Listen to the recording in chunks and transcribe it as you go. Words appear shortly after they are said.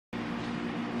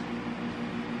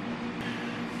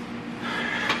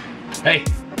Hey,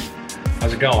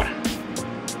 how's it going?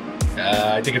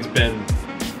 I think it's been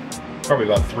probably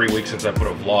about 3 weeks since I put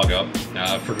a vlog up,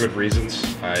 for good reasons.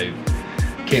 I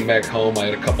came back home, I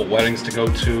had a couple weddings to go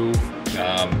to,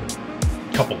 a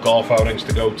couple golf outings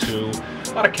to go to,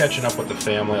 a lot of catching up with the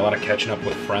family, a lot of catching up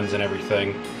with friends and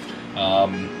everything.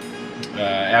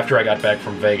 After I got back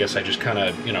from Vegas, I just kind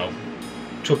of, you know,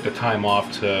 took the time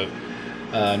off to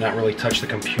not really touch the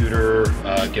computer,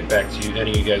 get back to you,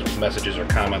 any of you guys with messages or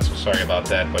comments, so sorry about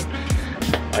that, but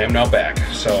I am now back.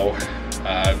 So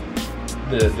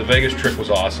the Vegas trip was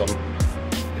awesome.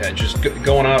 Just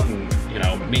going out and, you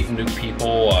know, meeting new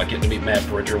people, getting to meet Matt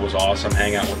Bridger was awesome,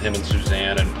 hang out with him and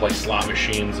Suzanne and play slot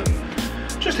machines and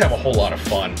just have a whole lot of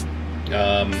fun.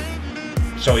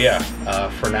 So yeah,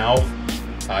 for now,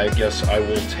 I guess I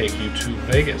will take you to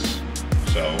Vegas.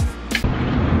 So,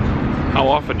 how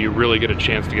often do you really get a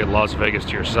chance to get Las Vegas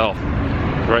to yourself?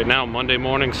 Right now, Monday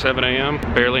morning, 7 a.m.,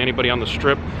 barely anybody on the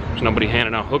strip. There's nobody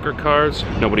handing out hooker cards,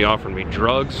 nobody offering me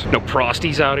drugs, no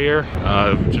prosties out here.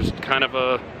 Just kind of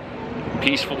a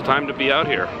peaceful time to be out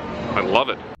here. I love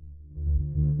it.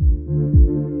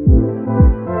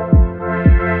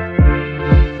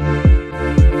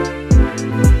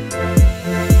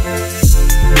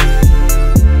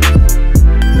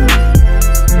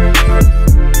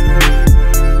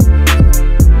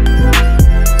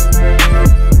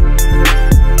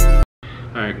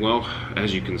 Well,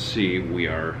 as you can see, we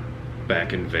are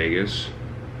back in Vegas.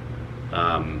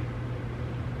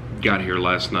 Got here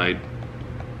last night,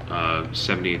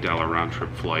 $78 round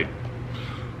trip flight,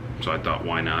 so I thought,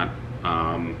 why not?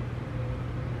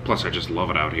 Plus, I just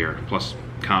love it out here. Plus,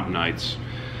 comp nights.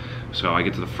 So I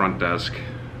get to the front desk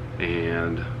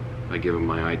and I give them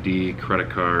my ID, credit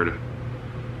card.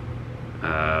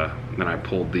 Then I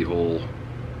pulled the whole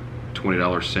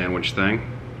 $20 sandwich thing.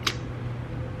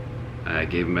 I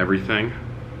gave him everything,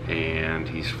 and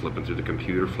he's flipping through the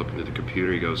computer.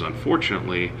 He goes,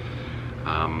 unfortunately, we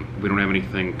don't have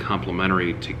anything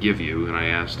complimentary to give you. And I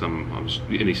asked him, and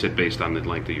he said based on the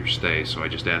length of your stay. So I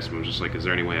just asked him, I was just like, is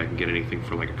there any way I can get anything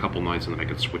for like a couple nights and then I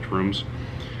could switch rooms?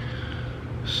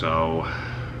 So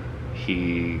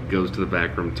he goes to the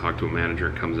back room, talked to a manager,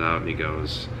 and comes out and he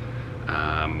goes,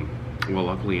 well,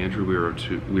 luckily, Andrew, we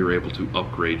were able to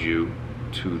upgrade you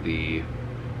to the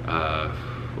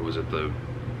what was it,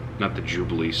 not the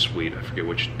Jubilee Suite, I forget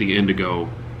which, the Indigo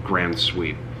Grand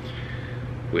Suite,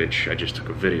 which I just took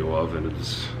a video of, and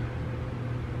it's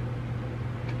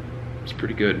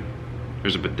pretty good.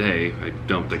 There's a bidet. I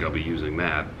don't think I'll be using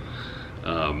that,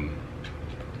 but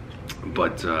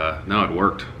no, it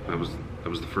worked. That was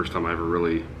the first time I ever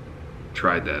really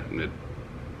tried that, and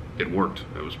it worked.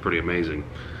 It was pretty amazing.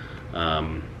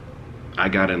 I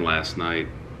got in last night,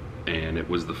 and it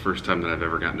was the first time that I've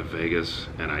ever gotten to Vegas,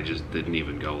 and I just didn't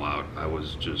even go out. I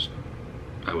was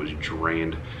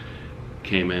drained.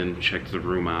 Came in, checked the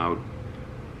room out,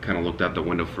 kind of looked out the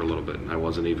window for a little bit, and I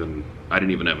didn't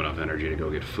even have enough energy to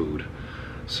go get food.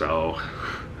 So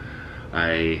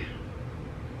I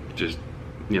just,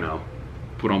 you know,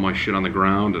 put all my shit on the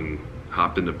ground and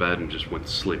hopped into bed and just went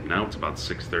to sleep. Now it's about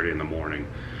 6:30 in the morning,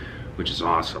 which is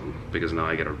awesome because now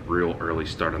I get a real early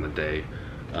start on the day.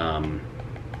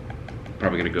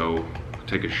 Probably gonna go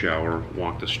take a shower,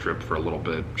 walk the strip for a little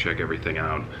bit, check everything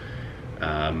out.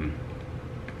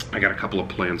 I got a couple of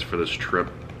plans for this trip,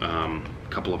 a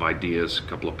couple of ideas, a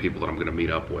couple of people that I'm gonna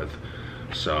meet up with.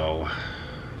 So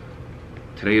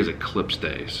today is Eclipse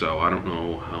Day, so I don't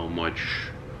know how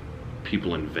much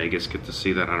people in Vegas get to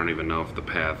see that. I don't even know if the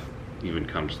path even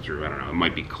comes through. I don't know, it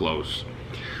might be close,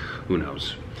 who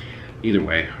knows. Either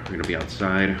way, we're gonna be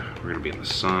outside, we're gonna be in the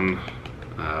sun.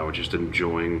 We're just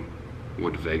enjoying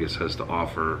what Vegas has to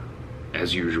offer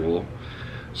as usual.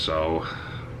 So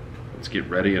let's get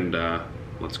ready and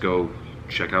let's go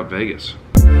check out Vegas.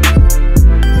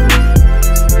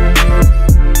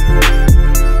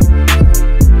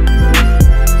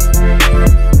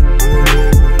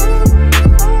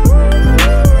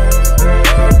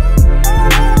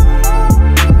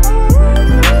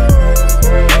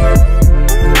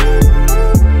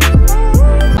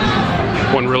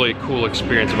 One really cool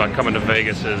experience about coming to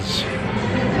Vegas is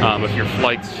if your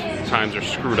flight times are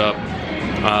screwed up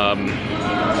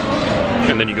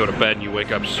and then you go to bed and you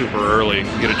wake up super early,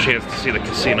 you get a chance to see the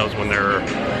casinos when they're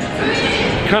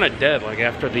kind of dead, like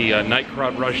after the night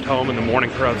crowd rushed home and the morning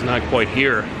crowd's not quite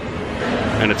here.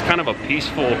 And it's kind of a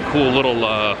peaceful, cool little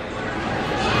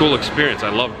cool experience. I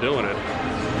love doing it.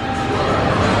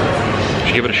 You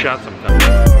should give it a shot sometime.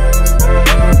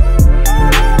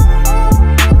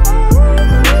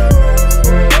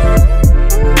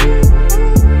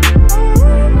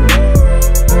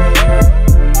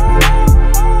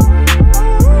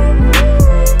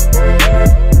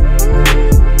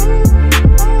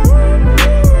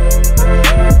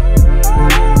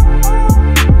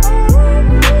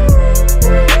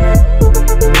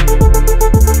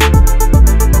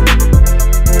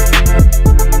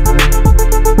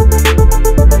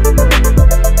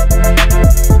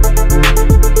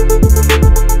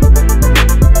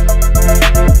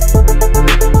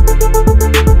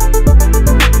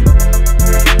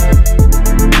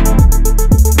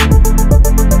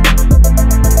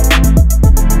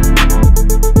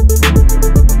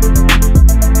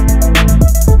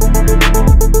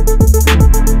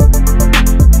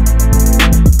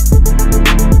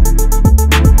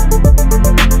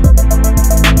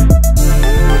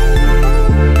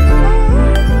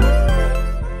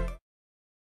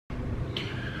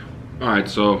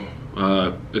 so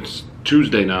it's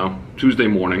Tuesday now, Tuesday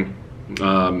morning.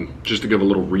 Just to give a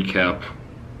little recap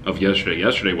of yesterday.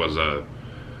 Yesterday was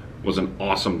an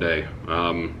awesome day.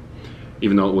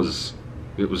 Even though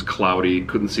it was cloudy,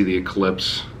 couldn't see the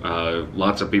eclipse.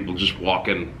 Lots of people just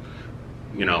walking,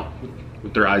 you know,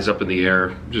 with their eyes up in the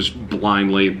air, just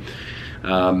blindly.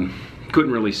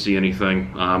 Couldn't really see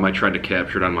anything. I tried to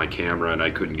capture it on my camera and I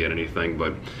couldn't get anything,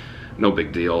 but no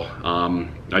big deal.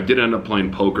 I did end up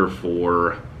playing poker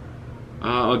for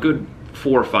a good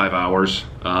 4 or 5 hours.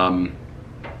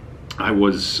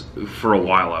 For a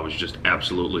while, I was just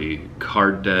absolutely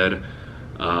card dead.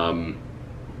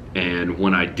 And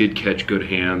when I did catch good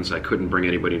hands, I couldn't bring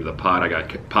anybody to the pot. I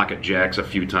got pocket jacks a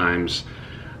few times,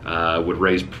 would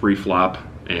raise pre-flop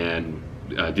and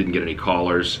didn't get any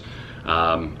callers.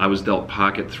 I was dealt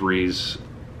pocket threes.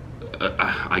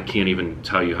 I can't even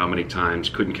tell you how many times.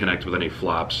 Couldn't connect with any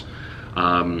flops.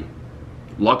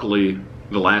 Luckily,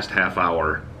 the last half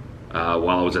hour,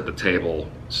 while I was at the table,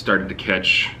 started to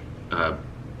catch,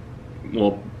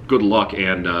 well, good luck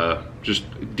and just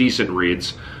decent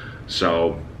reads.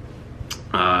 So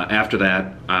after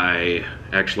that, I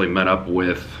actually met up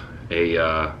with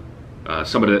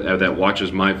somebody that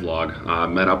watches my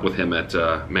vlog. Met up with him at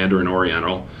Mandarin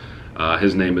Oriental.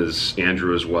 His name is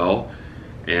Andrew as well,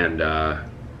 and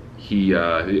he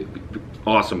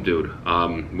awesome dude.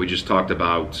 We just talked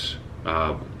about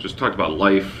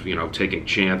life, you know, taking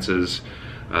chances,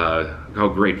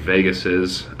 how great Vegas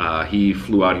is. He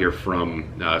flew out here from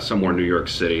somewhere in New York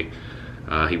City.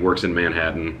 He works in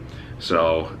Manhattan,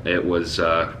 so it was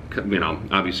you know,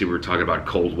 obviously we were talking about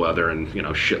cold weather and, you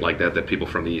know, shit like that people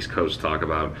from the East Coast talk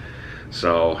about.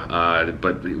 So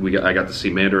but I got to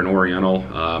see Mandarin Oriental.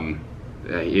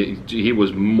 He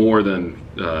was more than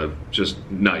just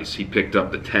nice. He picked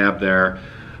up the tab there,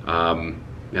 and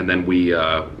then we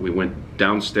went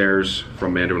downstairs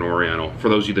from Mandarin Oriental. For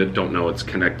those of you that don't know, it's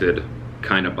connected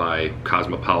kind of by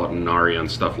Cosmopolitan, Aria, and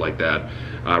stuff like that,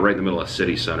 right in the middle of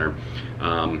City Center.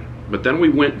 But then we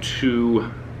went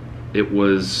to,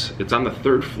 it's on the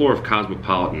 3rd floor of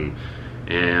Cosmopolitan,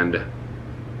 and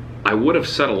I would have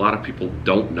said a lot of people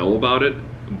don't know about it,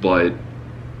 but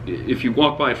if you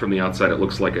walk by it from the outside, it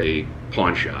looks like a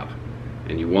pawn shop.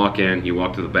 And you walk in, you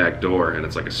walk to the back door, and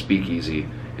it's like a speakeasy,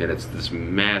 and it's this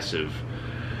massive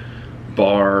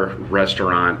bar,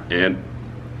 restaurant, and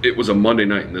it was a Monday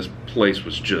night, and this place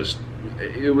was just,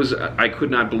 I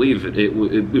could not believe it. It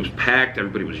was packed,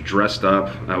 everybody was dressed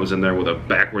up. I was in there with a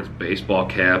backwards baseball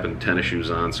cap and tennis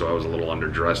shoes on, so I was a little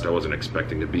underdressed. I wasn't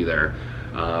expecting to be there.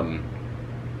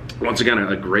 Once again,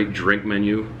 a great drink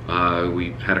menu.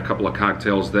 We had a couple of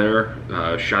cocktails there,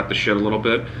 shot the shit a little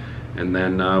bit, and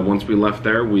then once we left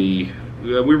there, we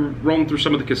were roaming through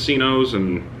some of the casinos,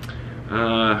 and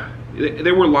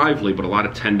they were lively, but a lot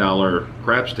of $10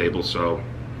 craps tables. So,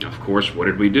 of course, what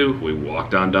did we do? We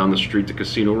walked on down the street to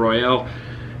Casino Royale,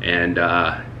 and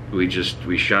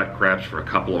we shot craps for a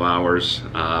couple of hours.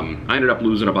 I ended up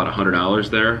losing about $100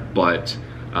 there, but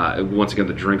once again,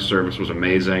 the drink service was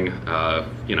amazing.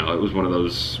 You know, it was one of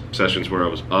those sessions where I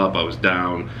was up, I was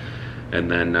down, and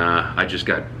then I just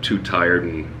got too tired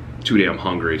and too damn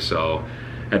hungry, so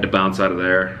had to bounce out of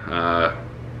there.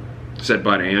 Said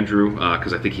bye to Andrew,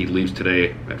 because I think he leaves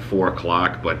today at 4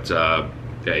 o'clock, but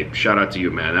hey, shout out to you,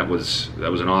 man. That was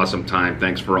an awesome time.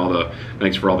 Thanks for all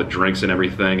the drinks and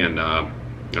everything, and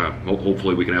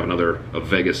hopefully we can have another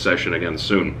Vegas session again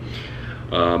soon.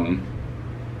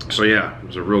 So yeah, it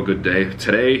was a real good day.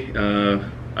 Today,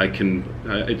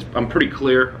 I'm pretty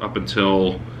clear up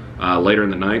until later in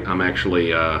the night. I'm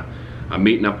actually I'm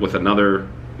meeting up with another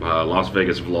Las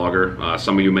Vegas vlogger.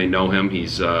 Some of you may know him. He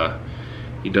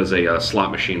does a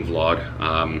slot machine vlog.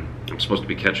 I'm supposed to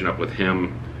be catching up with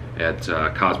him at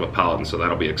Cosmopolitan, so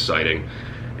that'll be exciting.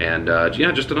 And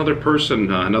yeah, just another person,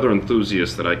 another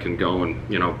enthusiast that I can go and,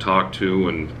 you know, talk to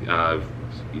and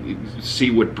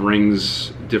see what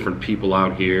brings different people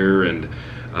out here, and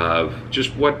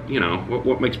just what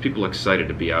makes people excited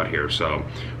to be out here. So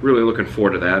really looking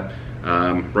forward to that.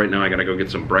 Right now I gotta go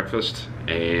get some breakfast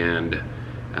and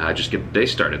just get the day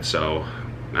started. So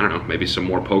I don't know, maybe some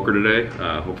more poker today.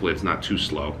 Hopefully it's not too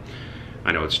slow.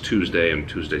 I know it's Tuesday, and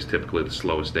Tuesday's typically the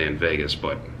slowest day in Vegas,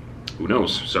 but who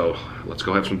knows? So let's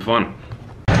go have some fun.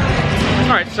 All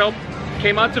right, so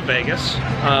came out to Vegas,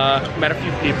 met a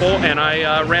few people, and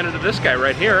I ran into this guy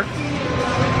right here,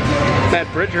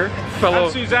 Matt Bridger, fellow.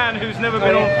 And Suzanne, who's never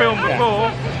been on film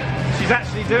before. She's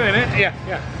actually doing it. Yeah,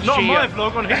 yeah. Not on my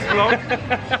vlog, on his vlog.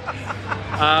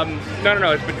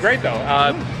 No, it's been great though.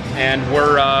 and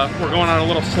we're going on a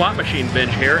little slot machine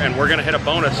binge here, and we're gonna hit a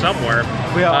bonus somewhere.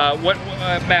 We are.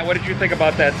 Matt, what did you think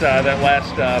about that that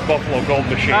last Buffalo Gold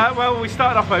machine? Well, we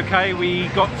started off okay. We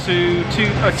got to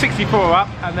 64 up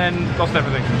and then lost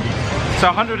everything. So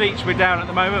 100 each we're down at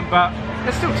the moment, but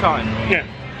there's still time. Yeah.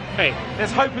 Hey.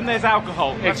 There's hope and there's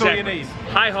alcohol. That's all you need.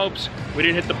 High hopes. We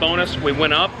didn't hit the bonus. We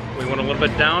went up. We went a little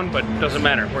bit down, but it doesn't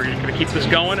matter. We're just gonna keep this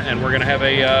going, and we're gonna have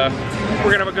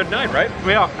a good night, right?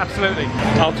 We are, absolutely.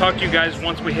 I'll talk to you guys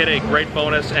once we hit a great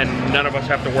bonus, and none of us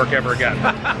have to work ever again.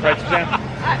 Right, Suzanne?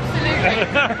 Absolutely.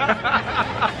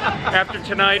 After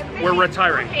tonight, we're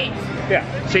retiring. Yeah.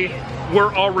 See,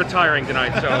 we're all retiring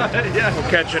tonight, so Yeah. we'll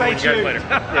catch it with you guys later.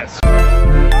 Yes.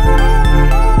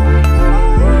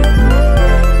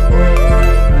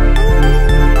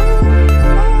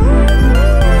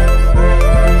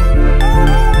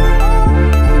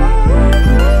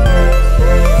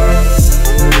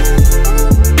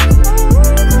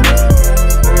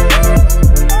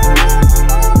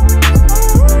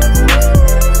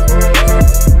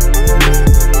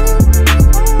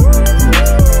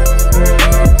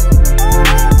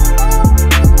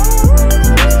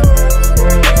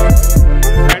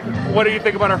 What do you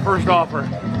think about our first offer?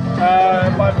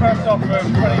 My first offer of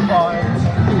 25.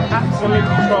 Absolutely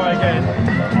try again.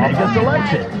 Make a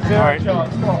selection. Zero right.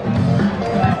 chance. Come on.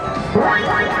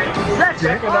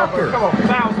 Second offer. Come on,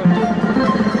 1,000.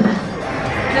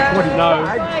 No. No.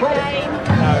 Okay.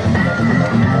 No.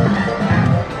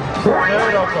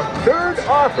 Third offer. Third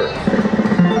offer.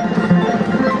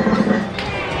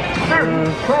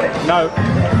 Credit. No.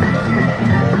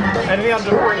 Anything under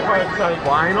 45 percent.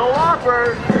 Final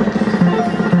offer.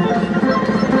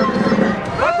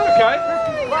 That's okay.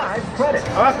 55 credit.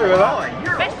 I'm happy with that.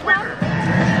 You're Best one.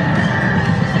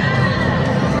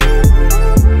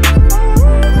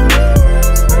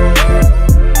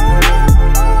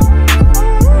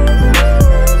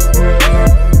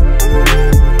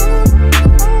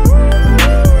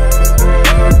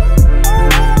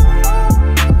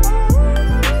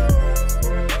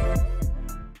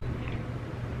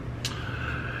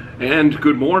 And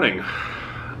good morning.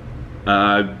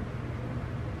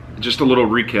 Just a little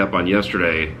recap on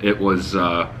yesterday. It was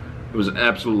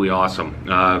absolutely awesome.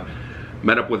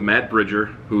 Met up with Matt Bridger,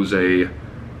 who's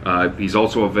he's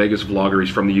also a Vegas vlogger.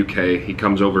 He's from the UK. He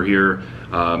comes over here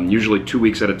usually 2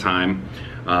 weeks at a time,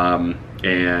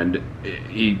 and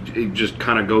he just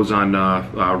kind of goes on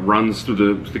runs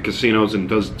through the casinos and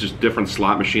does just different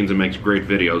slot machines and makes great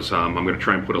videos. I'm going to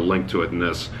try and put a link to it in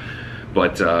this,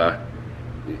 but.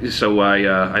 So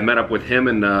I met up with him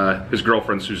and his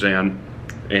girlfriend Suzanne,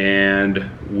 and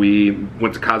we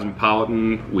went to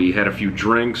Cosmopolitan. We had a few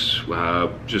drinks,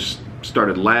 just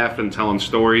started laughing, telling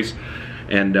stories,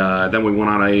 and then we went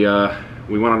on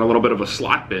a little bit of a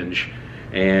slot binge.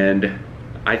 And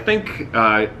I think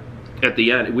at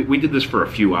the end we did this for a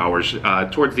few hours.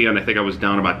 Towards the end, I think I was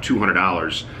down about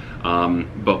 $200,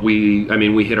 but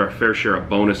we hit our fair share of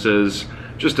bonuses.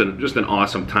 Just an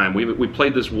awesome time. We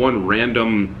played this one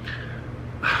random,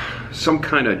 some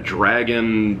kind of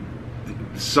dragon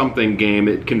something game.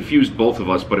 It confused both of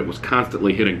us, but it was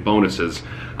constantly hitting bonuses,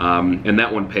 and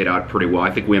that one paid out pretty well. I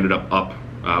think we ended up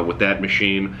with that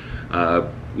machine.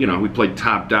 You know, we played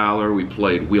Top Dollar, we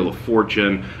played Wheel of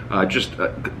Fortune, just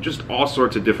all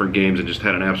sorts of different games, and just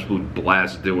had an absolute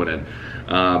blast doing it.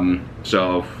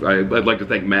 So I'd like to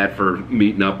thank Matt for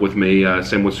meeting up with me.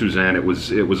 Same with Suzanne. It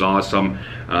was awesome.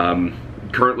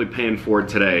 Currently paying for it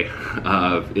today.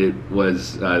 It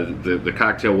was the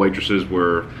cocktail waitresses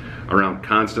were around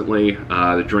constantly.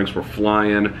 The drinks were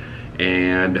flying,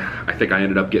 and I think I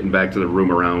ended up getting back to the room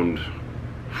around,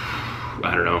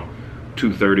 I don't know,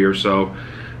 2:30 or so.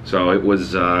 So it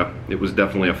was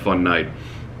definitely a fun night.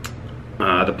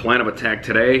 The plan of attack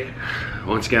today,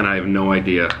 once again, I have no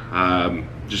idea.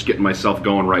 Just getting myself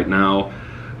going right now.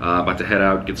 About to head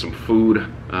out, get some food.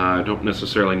 I don't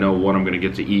necessarily know what I'm going to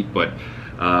get to eat, but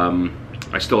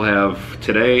I still have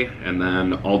today and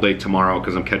then all day tomorrow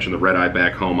because I'm catching the red eye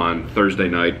back home on Thursday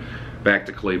night, back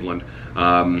to Cleveland.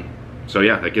 So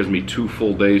yeah, that gives me 2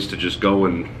 full days to just go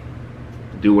and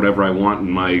do whatever I want in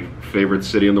my favorite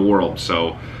city in the world.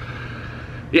 So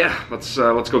yeah, let's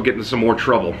go get into some more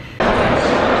trouble.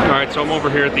 All right, so I'm over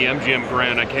here at the MGM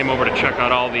Grand. I came over to check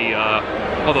out all the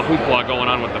hoopla going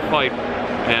on with the fight,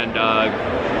 and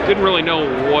didn't really know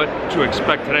what to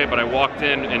expect today. But I walked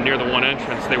in, and near the one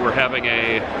entrance, they were having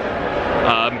a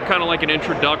kind of like an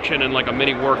introduction and like a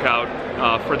mini workout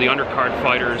for the undercard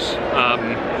fighters.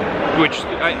 Which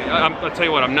I'll tell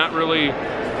you what, I'm not really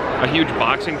a huge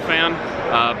boxing fan,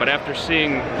 but after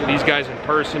seeing these guys in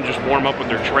person, just warm up with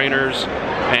their trainers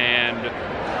and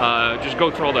just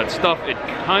go through all that stuff,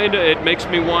 it makes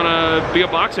me want to be a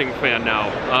boxing fan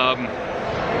now.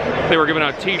 They were giving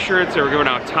out t-shirts, they were giving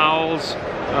out towels,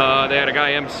 they had a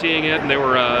guy emceeing it, and they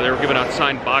were giving out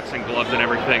signed boxing gloves and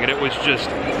everything, and it was just,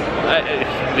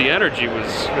 the energy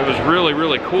was really,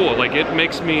 really cool. Like, it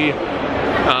makes me,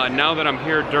 now that I'm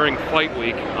here during fight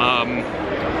week,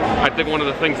 I think one of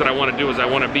the things that I want to do is I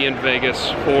want to be in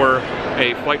Vegas for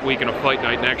a fight week and a fight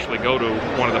night and actually go to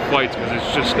one of the fights, because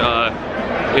it's just,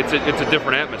 it's a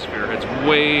different atmosphere. It's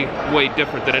way, way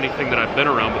different than anything that I've been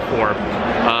around before.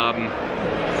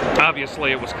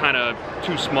 Obviously, it was kind of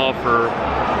too small for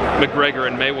McGregor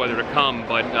and Mayweather to come,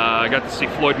 but I got to see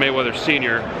Floyd Mayweather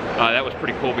Sr. That was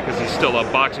pretty cool because he's still a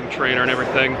boxing trainer and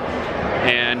everything,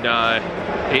 and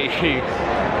he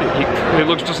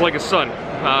looks just like his son.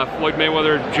 Floyd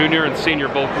Mayweather Jr. and Sr.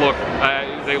 both look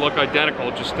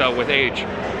identical, just with age.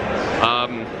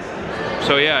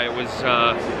 So yeah, it was.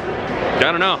 I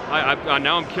don't know.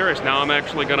 Now I'm curious. Now I'm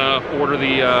actually gonna order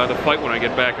the fight when I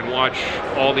get back and watch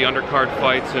all the undercard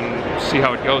fights and see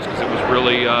how it goes, because it was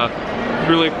really a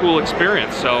cool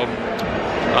experience. So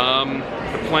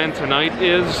the plan tonight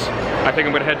is, I think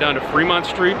I'm gonna head down to Fremont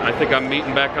Street. I think I'm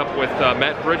meeting back up with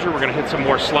Matt Bridger. We're gonna hit some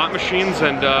more slot machines,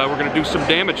 and we're gonna do some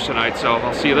damage tonight. So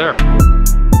I'll see you there.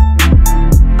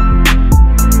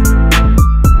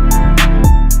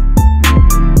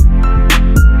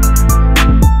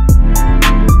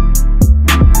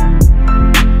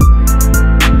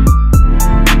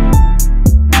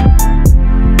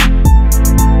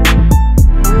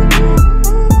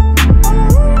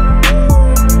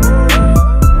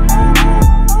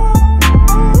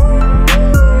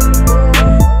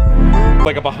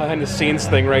 Like a behind the scenes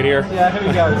thing right here. Yeah, here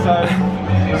we go. So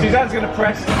Suzanne's going to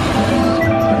press.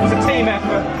 It's a team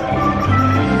effort.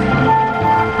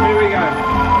 Here we go.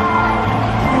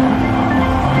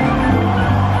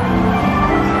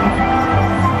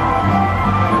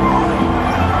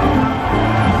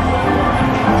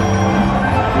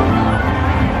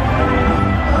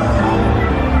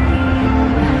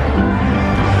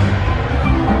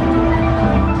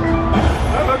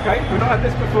 Oh, okay, we've not had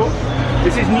this before.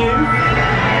 This is new.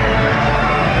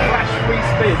 Flash free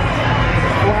spin.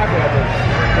 What happened with this?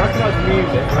 I recognise the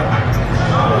music.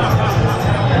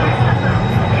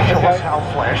 Show us how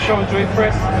flash. Show and joint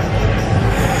press. Is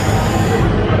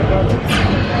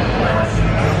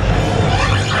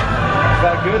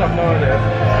that good? I've no idea.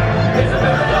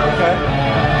 Okay.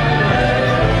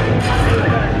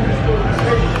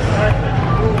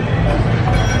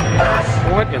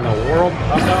 What in the world?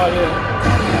 I've no idea.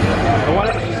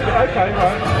 Okay,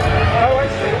 right. Oh, I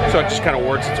see. So it just kind of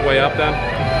works its way up then?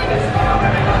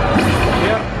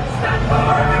 Yeah.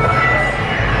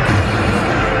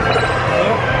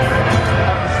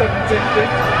 Up to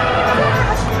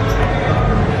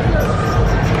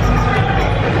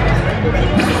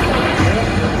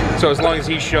 750. So as long as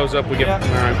he shows up, we get... Yeah.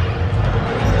 All right.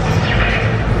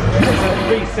 So it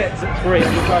resets at 3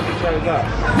 every time he shows up.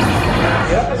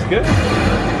 Yeah, that's good.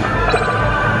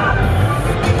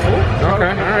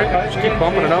 Okay, alright. Just keep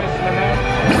bumping it up.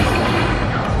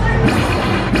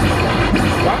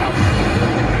 Wow.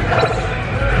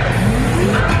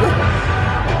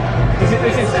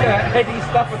 This is heady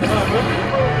stuff at the moment.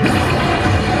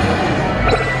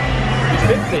 It's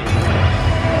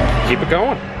 50. Keep it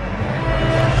going.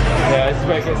 Yeah, this is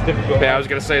where it gets difficult. Yeah, I was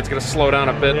going to say it's going to slow down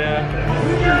a bit.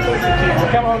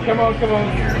 Yeah. Come on, come on, come on.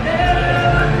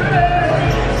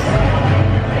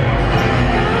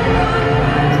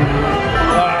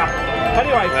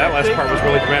 Anyway, that last part was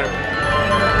really dramatic.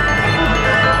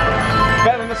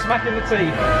 better than a smack in the teeth,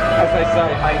 as they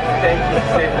say. I think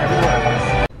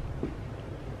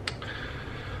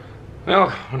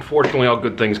Well, unfortunately, all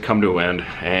good things come to an end,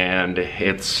 and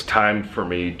it's time for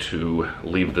me to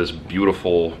leave this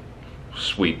beautiful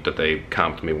suite that they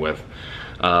comped me with.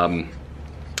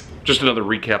 Just another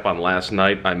recap on last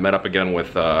night. I met up again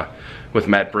with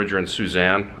Matt Bridger and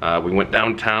Suzanne. We went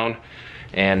downtown,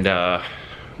 and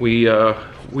we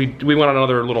went on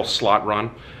another little slot run.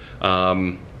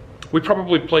 We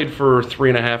probably played for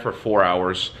 3.5 or 4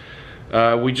 hours.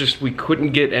 We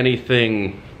couldn't get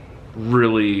anything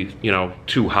really, you know,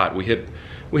 too hot. We hit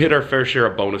our fair share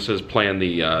of bonuses playing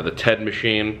the Ted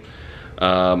machine.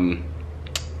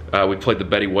 We played the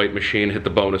Betty White machine, hit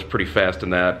the bonus pretty fast in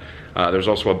that. There's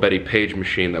also a Betty Page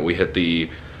machine that we hit the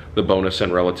bonus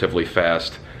in relatively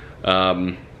fast.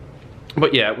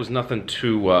 But yeah, it was nothing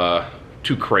too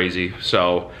crazy.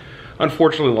 So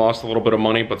unfortunately lost a little bit of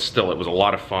money, but still it was a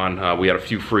lot of fun. We had a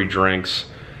few free drinks,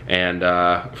 And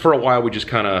for a while, we just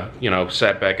kind of, you know,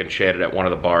 sat back and chatted at one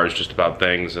of the bars just about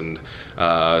things and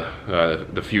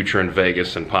the future in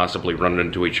Vegas and possibly running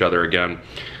into each other again.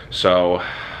 So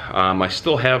I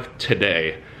still have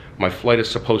today. My flight is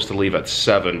supposed to leave at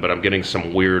 7, but I'm getting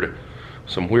some weird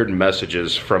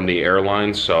messages from the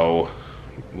airline. So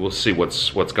we'll see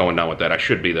what's going on with that. I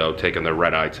should be, though, taking the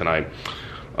red eye tonight.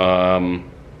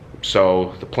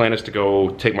 So the plan is to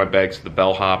go take my bags to the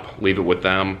bellhop, leave it with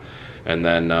them, and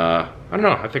then I don't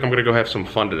know, I think I'm gonna go have some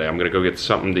fun today. I'm gonna go get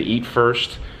something to eat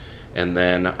first, and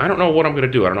then I don't know what I'm gonna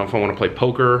do. I don't know if I want to play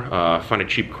poker, find a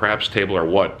cheap craps table or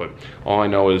what, but all I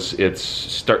know is it's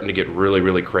starting to get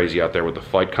really crazy out there with the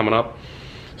fight coming up.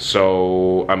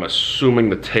 So I'm assuming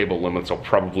the table limits will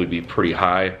probably be pretty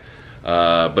high.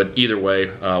 But either way,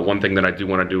 one thing that I do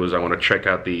want to do is I want to check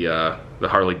out the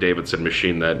Harley Davidson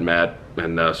machine that Matt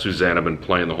and Suzanne have been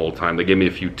playing the whole time. They gave me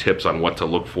a few tips on what to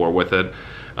look for with it.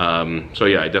 So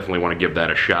yeah, I definitely want to give that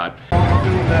a shot.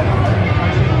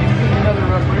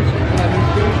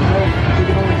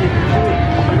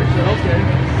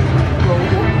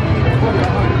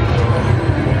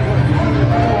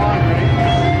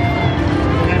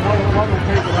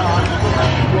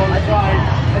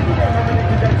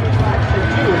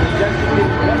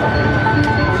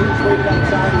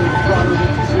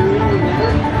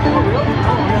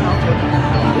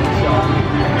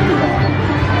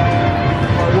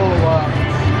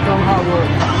 Somehow we'll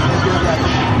get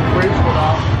that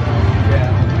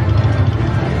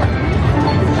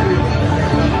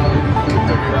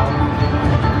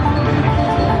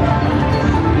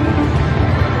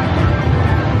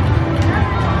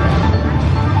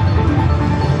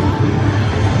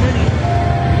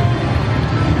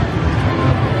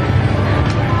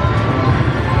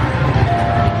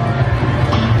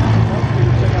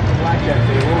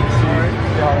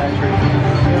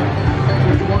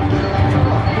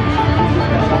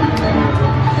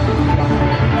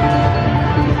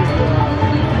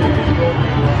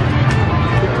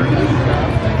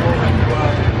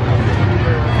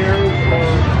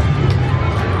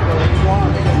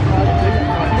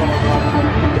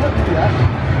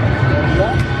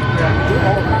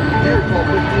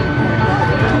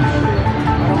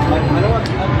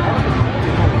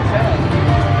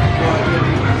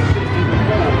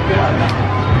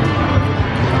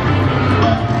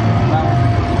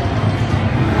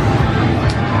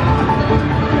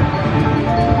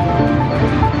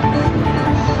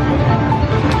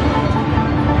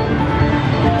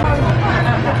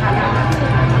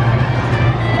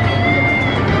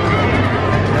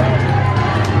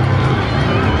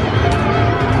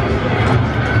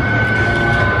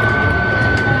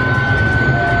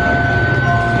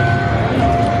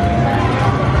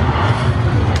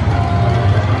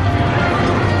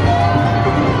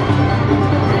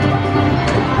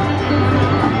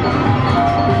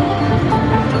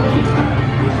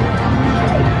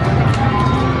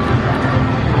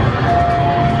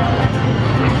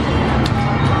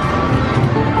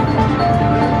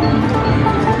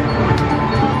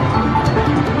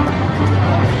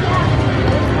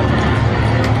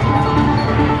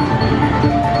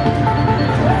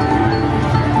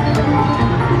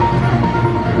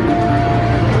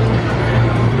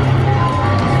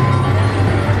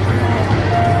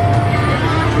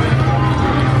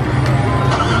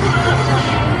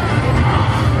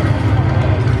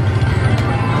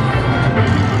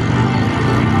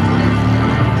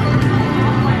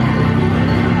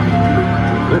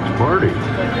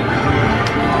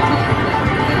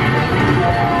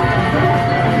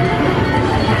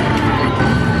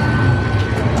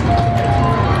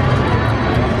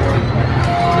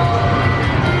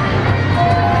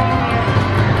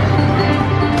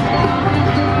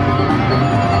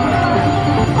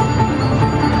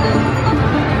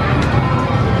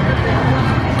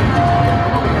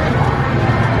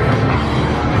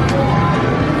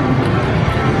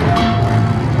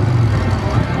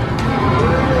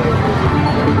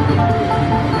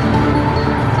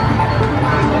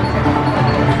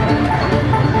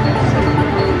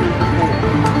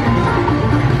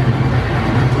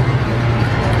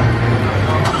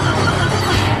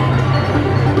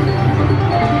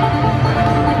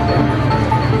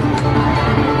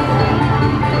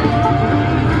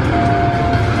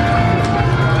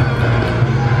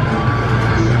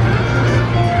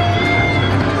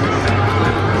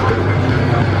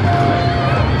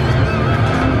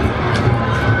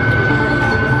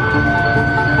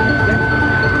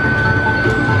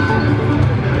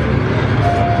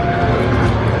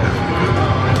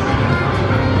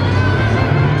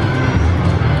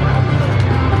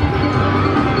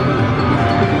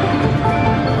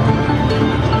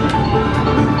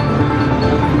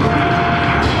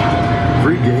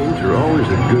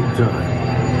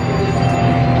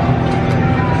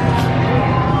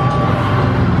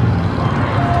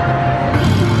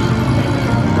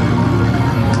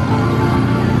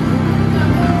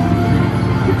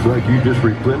You just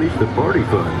replenished the party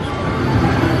funds.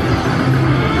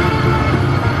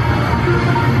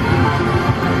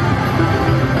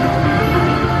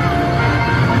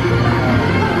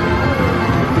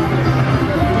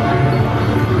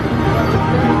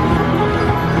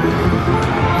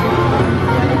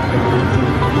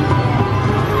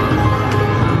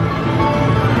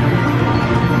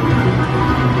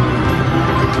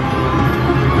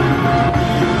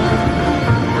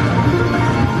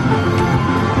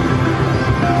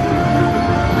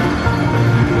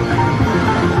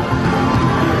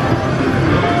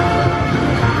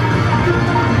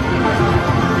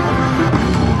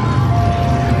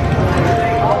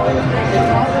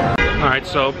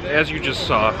 So as you just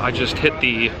saw, I just hit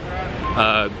the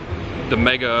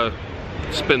mega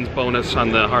spins bonus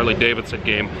on the Harley Davidson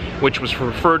game, which was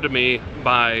referred to me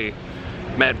by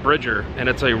Matt Bridger, and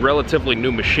it's a relatively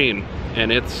new machine. And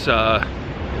it's, I'll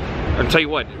tell you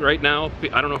what, right now,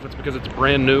 I don't know if it's because it's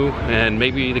brand new and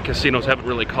maybe the casinos haven't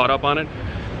really caught up on it,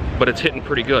 but it's hitting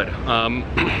pretty good. I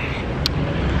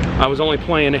was only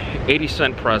playing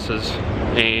 80-cent presses,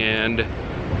 and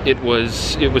it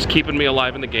was keeping me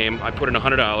alive in the game. I put in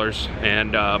 $100,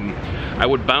 and I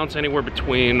would bounce anywhere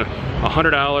between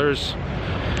 $100.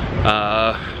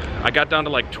 I got down to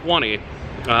like 20,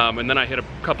 and then I hit a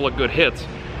couple of good hits,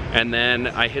 and then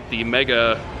I hit the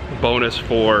mega bonus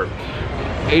for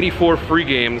 84 free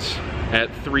games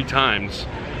at 3 times.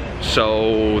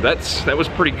 So that was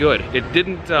pretty good. It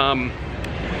didn't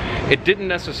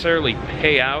necessarily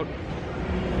pay out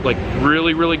like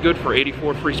really good for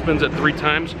 84 free spins at 3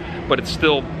 times, but it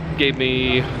still gave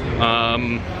me, I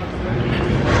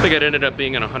think it ended up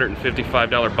being an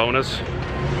 $155 bonus.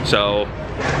 So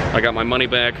I got my money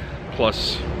back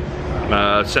plus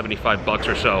 75 bucks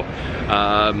or so.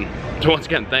 So once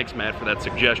again, thanks Matt for that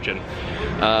suggestion.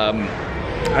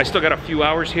 I still got a few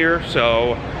hours here,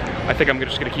 so I think I'm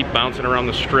just gonna keep bouncing around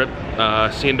the strip,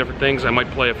 seeing different things. I might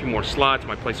play a few more slots,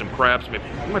 might play some craps, maybe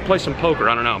I might play some poker,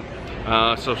 I don't know.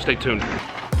 So stay tuned.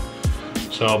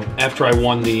 So after I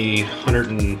won the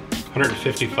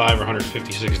 $155 or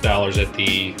 $156 at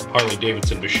the Harley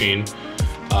Davidson machine,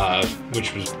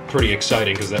 which was pretty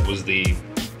exciting because that was the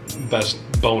best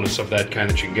bonus of that kind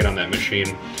that you can get on that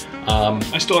machine,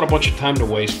 I still had a bunch of time to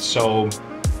waste, so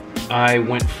I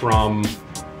went from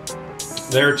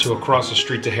there to across the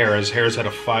street to Harrah's. Harrah's had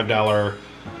a $5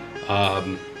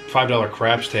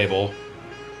 craps table.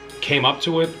 Came up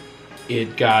to it,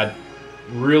 it got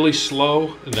really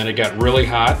slow, and then it got really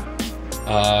hot.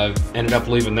 Ended up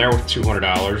leaving there with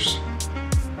 $200.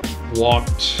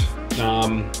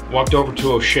 Walked over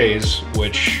to O'Shea's,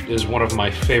 which is one of my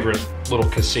favorite little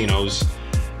casinos.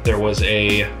 There was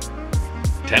a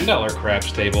 $10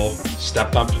 craps table.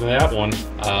 Stepped up to that one.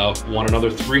 Won another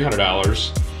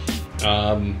 $300.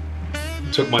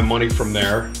 Took my money from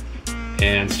there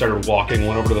and started walking.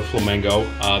 Went over to the Flamingo.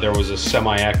 There was a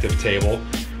semi-active table.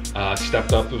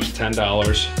 Stepped up, it was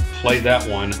 $10, played that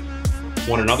one,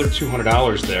 won another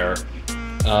 $200 there,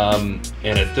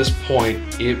 and at this point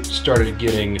it started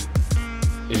getting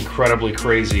incredibly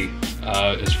crazy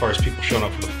as far as people showing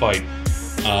up for the fight.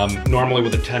 Normally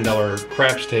with a $10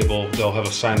 craps table, they'll have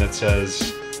a sign that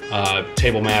says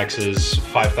table max is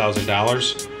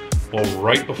 $5,000. Well,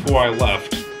 right before I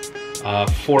left,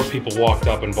 4 people walked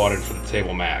up and bought in for the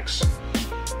table max.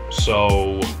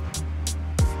 So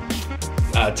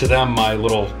to them, my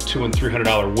little $200 and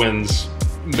 $300 wins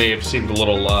may have seemed a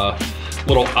little odd,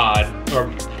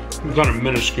 or kind of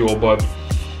minuscule, but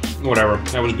whatever.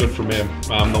 That was good for me.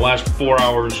 The last 4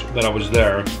 hours that I was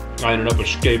there, I ended up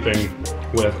escaping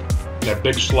with that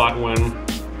big slot win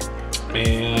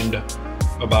and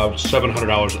about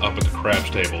 $700 up at the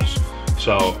craps tables.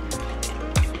 So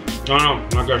I don't know.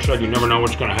 Like I said, you never know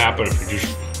what's going to happen if you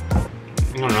just, I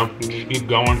don't know, you just keep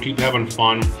going, keep having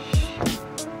fun.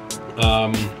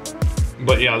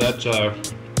 But yeah, that's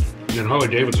in Harley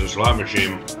Davidson slot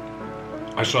machine.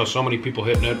 I saw so many people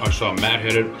hitting it. I saw Matt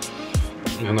hit it,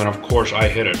 and then of course I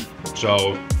hit it.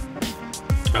 So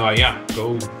yeah,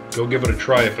 go give it a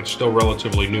try if it's still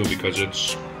relatively new, because it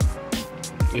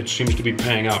seems to be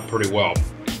paying out pretty well.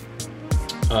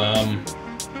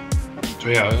 So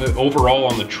yeah, overall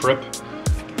on the trip,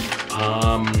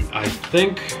 I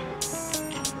think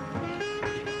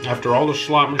after all the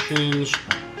slot machines,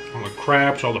 all the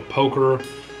craps, all the poker,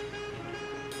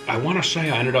 I want to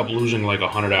say I ended up losing like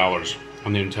 $100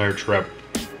 on the entire trip.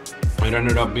 It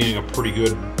ended up being a pretty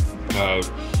good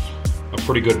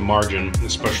margin,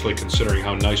 especially considering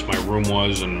how nice my room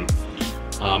was. And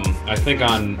I think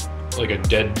on like a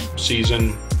dead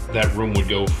season, that room would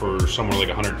go for somewhere like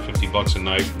 $150 a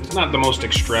night. It's not the most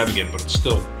extravagant, but it's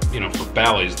still, you know, for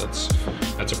Bally's, that's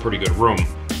That's a pretty good room.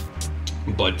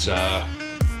 But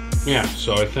yeah,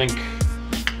 so I think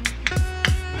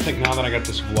now that I got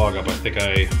this vlog up, I think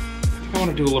I want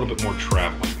to do a little bit more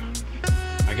traveling.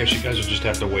 I guess you guys will just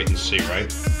have to wait and see,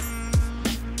 right?